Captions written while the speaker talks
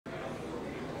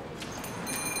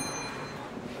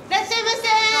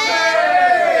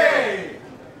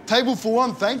Table for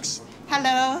one, thanks.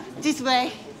 Hello, this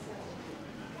way.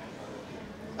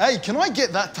 Hey, can I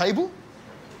get that table?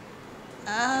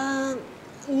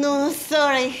 No,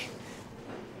 sorry.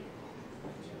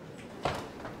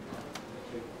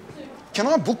 Can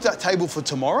I book that table for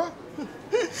tomorrow?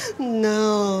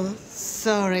 No,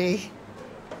 sorry.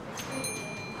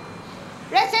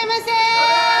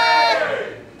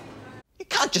 You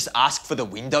can't just ask for the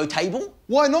window table.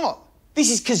 Why not? This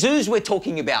is Kazu's we're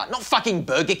talking about, not fucking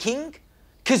Burger King.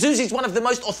 Kazu's is one of the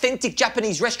most authentic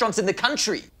Japanese restaurants in the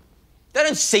country. They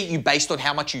don't seat you based on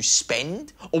how much you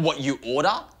spend or what you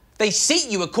order. They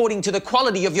seat you according to the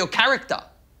quality of your character.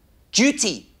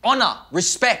 Duty, honour,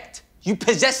 respect. You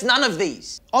possess none of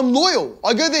these. I'm loyal.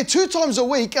 I go there 2 times a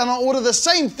week and I order the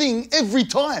same thing every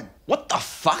time. What the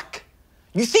fuck?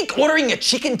 You think ordering a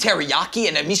chicken teriyaki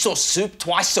and a miso soup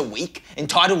twice a week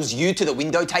entitles you to the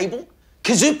window table?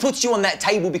 Kazu puts you on that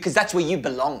table because that's where you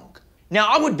belong. Now,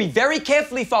 I would be very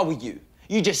careful if I were you.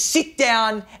 You just sit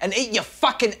down and eat your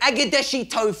fucking agadeshi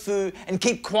tofu and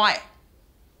keep quiet.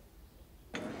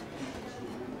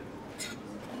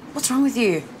 What's wrong with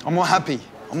you? I'm not happy.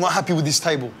 I'm not happy with this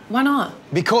table. Why not?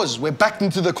 Because we're backed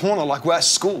into the corner like we're at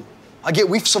school. I get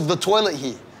whiffs of the toilet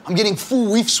here. I'm getting full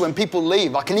whiffs when people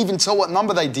leave. I can even tell what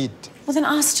number they did. Well, then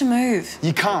ask to move.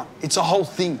 You can't. It's a whole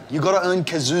thing. You gotta earn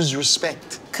Kazu's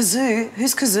respect. Kazu?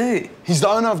 Who's Kazu? He's the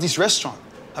owner of this restaurant.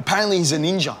 Apparently he's a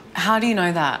ninja. How do you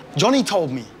know that? Johnny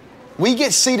told me. We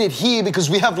get seated here because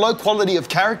we have low quality of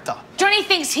character. Johnny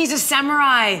thinks he's a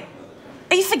samurai.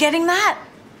 Are you forgetting that?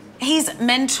 He's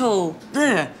mental.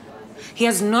 Ugh. He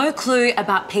has no clue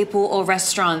about people or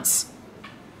restaurants.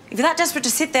 If you're that desperate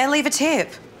to sit there, leave a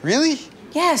tip. Really?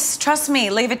 Yes, trust me,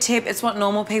 leave a tip. It's what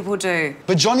normal people do.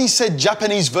 But Johnny said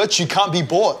Japanese virtue can't be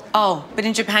bought. Oh, but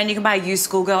in Japan you can buy used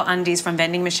schoolgirl undies from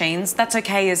vending machines. That's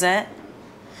okay, is it?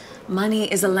 Money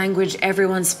is a language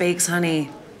everyone speaks, honey.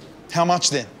 How much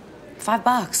then?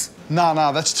 $5.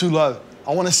 Nah, that's too low.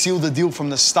 I want to seal the deal from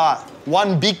the start.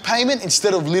 One big payment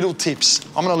instead of little tips.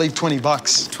 I'm gonna leave $20.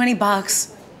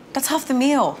 $20? That's half the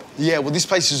meal. Yeah, well, this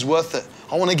place is worth it.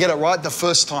 I want to get it right the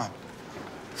first time.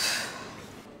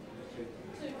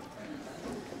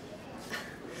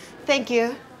 Thank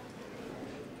you.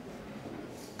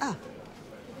 Ah.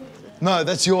 No,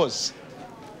 that's yours.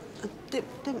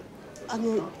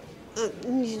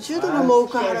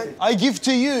 I give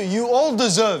to you. You all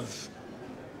deserve.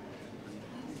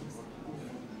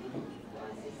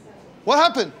 What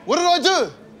happened? What did I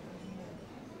do?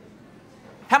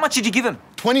 How much did you give him?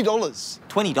 $20.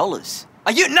 $20?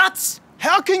 Are you nuts?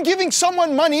 How can giving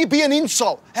someone money be an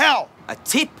insult? How? A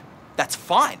tip? That's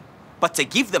fine. But to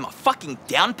give them a fucking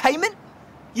down payment?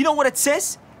 You know what it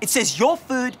says? It says your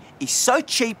food is so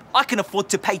cheap I can afford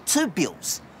to pay 2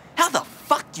 bills. How the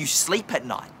fuck do you sleep at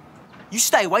night? You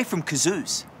stay away from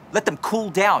Kazu's. Let them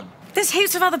cool down. There's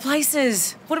heaps of other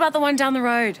places. What about the one down the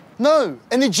road? No,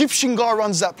 an Egyptian guy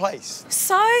runs that place.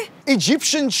 So?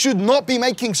 Egyptians should not be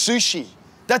making sushi.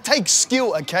 That takes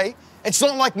skill, okay? It's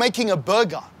not like making a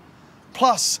burger.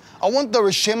 Plus, I want the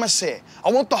rashemase.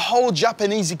 I want the whole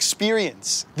Japanese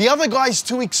experience. The other guy's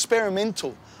too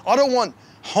experimental. I don't want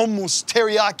hummus,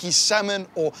 teriyaki salmon,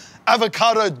 or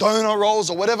avocado donut rolls,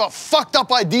 or whatever fucked up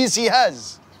ideas he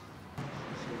has.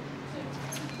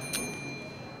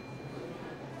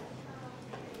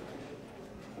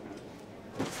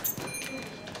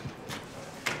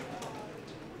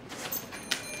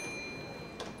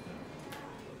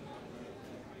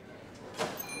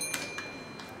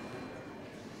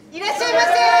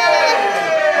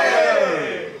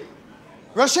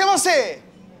 Rashemase!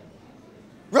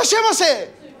 Rashemase!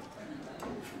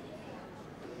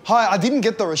 Hi, I didn't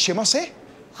get the rashemase.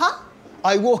 Huh?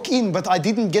 I walk in, but I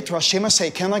didn't get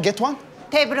rashemase. Can I get one?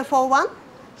 Table for one?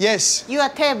 Yes. Your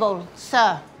table,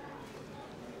 sir.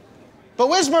 But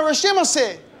where's my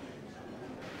rashemase?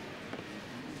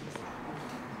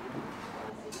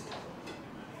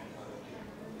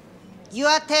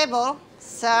 Your table,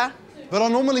 sir. But I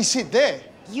normally sit there.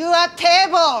 Your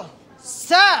table,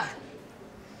 sir.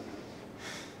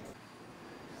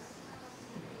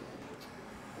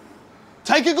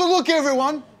 Take a good look,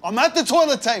 everyone. I'm at the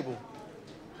toilet table.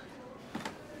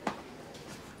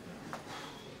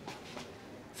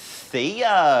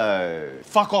 Theo.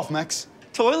 Fuck off, Max.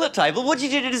 Toilet table? What'd you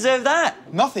do to deserve that?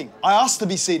 Nothing. I asked to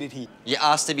be seated here. You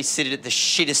asked to be seated at the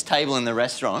shittest table in the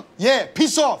restaurant? Yeah,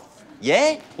 piss off.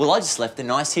 Yeah? Well, I just left a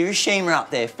nice Hiroshima up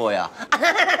there for you.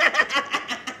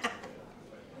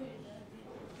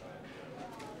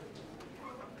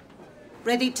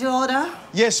 Ready to order?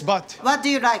 Yes, but... What do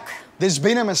you like? There's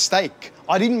been a mistake.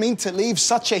 I didn't mean to leave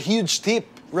such a huge tip.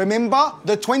 Remember?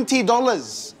 The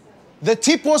 $20. The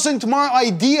tip wasn't my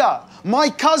idea. My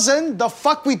cousin, the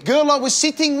fuckwit girl I was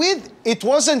sitting with, it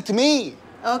wasn't me.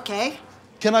 Okay.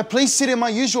 Can I please sit in my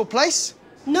usual place?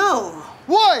 No.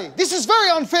 Why? This is very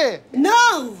unfair.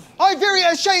 No. I'm very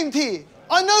ashamed here.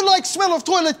 I know like smell of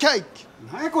toilet cake.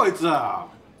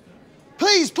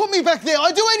 Please put me back there.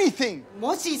 I'd do anything.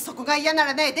 もしそこが嫌な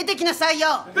らね、出てきなさい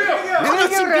よ。この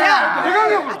チンピラ。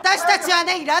私たちは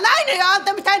ね、いらないのよ、あん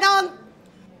たみたいな。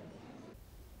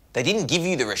They didn't give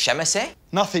you the reshemase?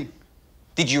 Nothing.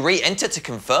 Did you re-enter to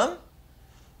confirm?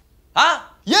 Huh?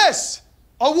 Yes!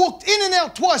 I walked in and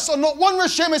out twice and not one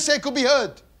reshemase could be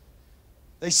heard.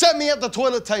 They sat me at the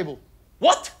toilet table.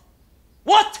 What?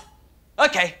 What?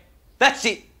 Okay, that's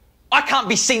it. I can't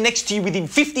be seen next to you within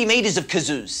 50 metres of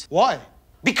Kazu's. Why?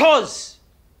 Because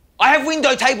I have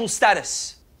window table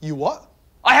status. You what?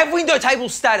 I have window table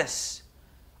status.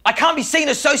 I can't be seen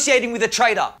associating with a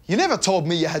traitor. You never told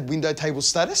me you had window table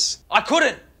status. I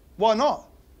couldn't. Why not?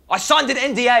 I signed an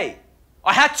NDA.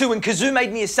 I had to when Kazu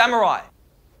made me a samurai.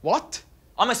 What?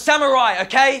 I'm a samurai,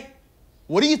 okay?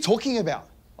 What are you talking about?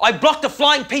 I blocked a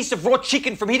flying piece of raw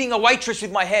chicken from hitting a waitress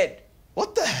with my head.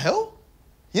 What the hell?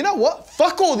 You know what?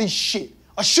 Fuck all this shit.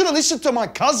 I should have listened to my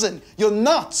cousin. You're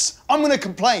nuts. I'm gonna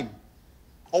complain.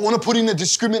 I want to put in a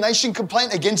discrimination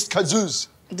complaint against Kazu's.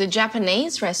 The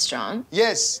Japanese restaurant?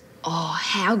 Yes. Oh,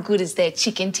 how good is their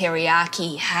chicken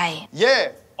teriyaki, hey?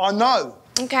 Yeah, I know.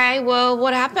 Okay, well,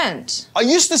 what happened? I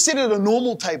used to sit at a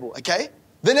normal table, okay?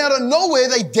 Then out of nowhere,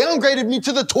 they downgraded me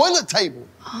to the toilet table.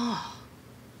 Oh.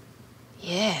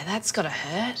 Yeah, that's gotta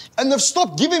hurt. And they've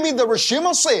stopped giving me the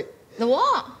reshimase. The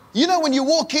what? You know when you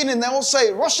walk in and they all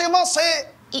say, reshimase?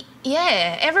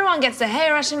 Yeah, everyone gets a hey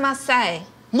rashimasu.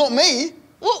 Not me.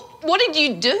 Well, what did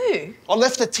you do? I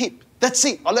left a tip. That's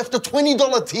it. I left a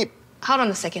 $20 tip. Hold on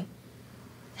a second.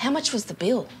 How much was the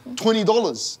bill?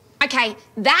 $20. Okay,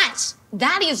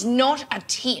 that is not a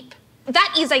tip.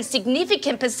 That is a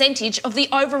significant percentage of the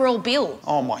overall bill.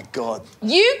 Oh my God.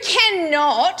 You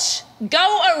cannot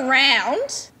go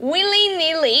around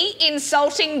willy-nilly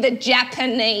insulting the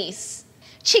Japanese.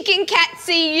 Chicken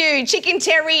katsu, chicken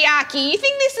teriyaki. You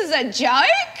think this is a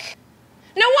joke?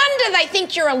 No wonder they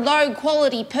think you're a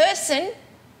low-quality person.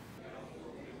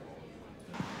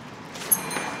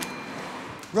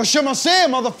 Reshimase,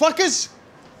 motherfuckers.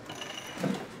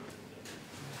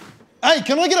 Hey,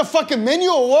 can I get a fucking menu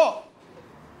or what?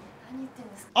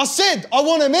 I said I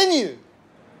want a menu.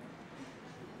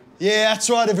 Yeah, that's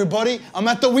right, everybody. I'm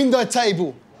at the window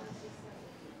table.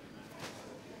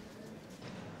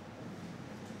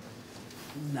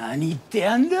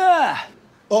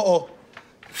 Uh-oh.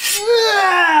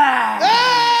 Ah!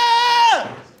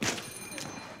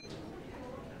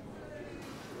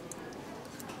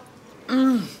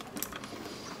 You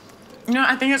know,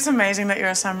 I think it's amazing that you're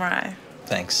a samurai.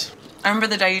 Thanks. I remember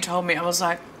the day you told me, I was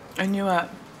like, I knew it.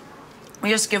 We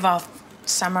just give off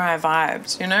samurai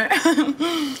vibes, you know?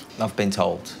 I've been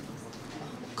told.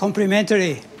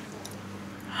 Complimentary.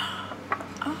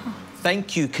 Oh.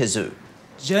 Thank you, Kazu.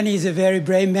 Johnny is a very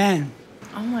brave man.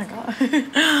 Oh my God.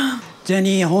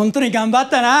 Johnny, 本当に頑張っ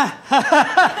たな。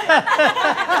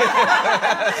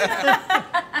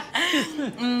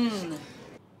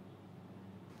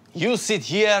You sit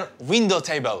here, window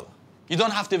table. You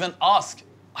don't have to even ask.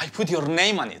 I put your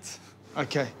name on it.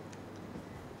 Okay.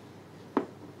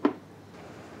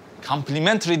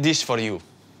 Complimentary dish for you.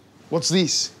 What's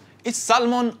this? It's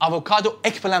salmon, avocado,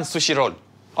 eggplant sushi roll.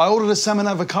 I ordered a salmon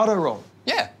avocado roll.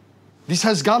 Yeah. This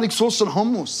has garlic sauce and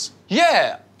hummus.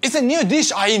 Yeah, it's a new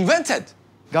dish I invented.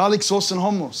 Garlic sauce and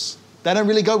hummus. They don't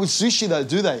really go with sushi though,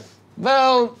 do they?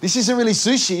 Well, This isn't really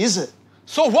sushi, is it?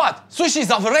 so what? Sushi is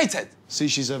overrated.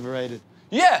 Sushi's overrated.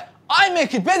 Yeah, I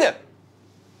make it better.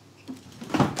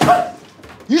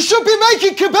 You should be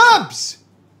making kebabs!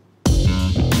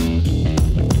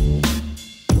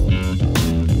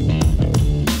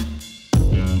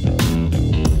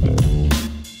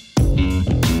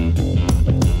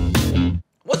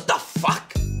 What the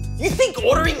fuck? You think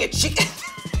ordering a chicken?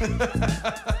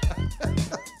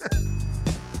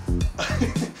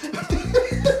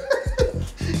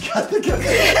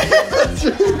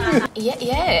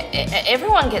 Yeah,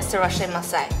 everyone gets to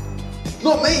rashimasu.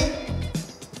 Not me!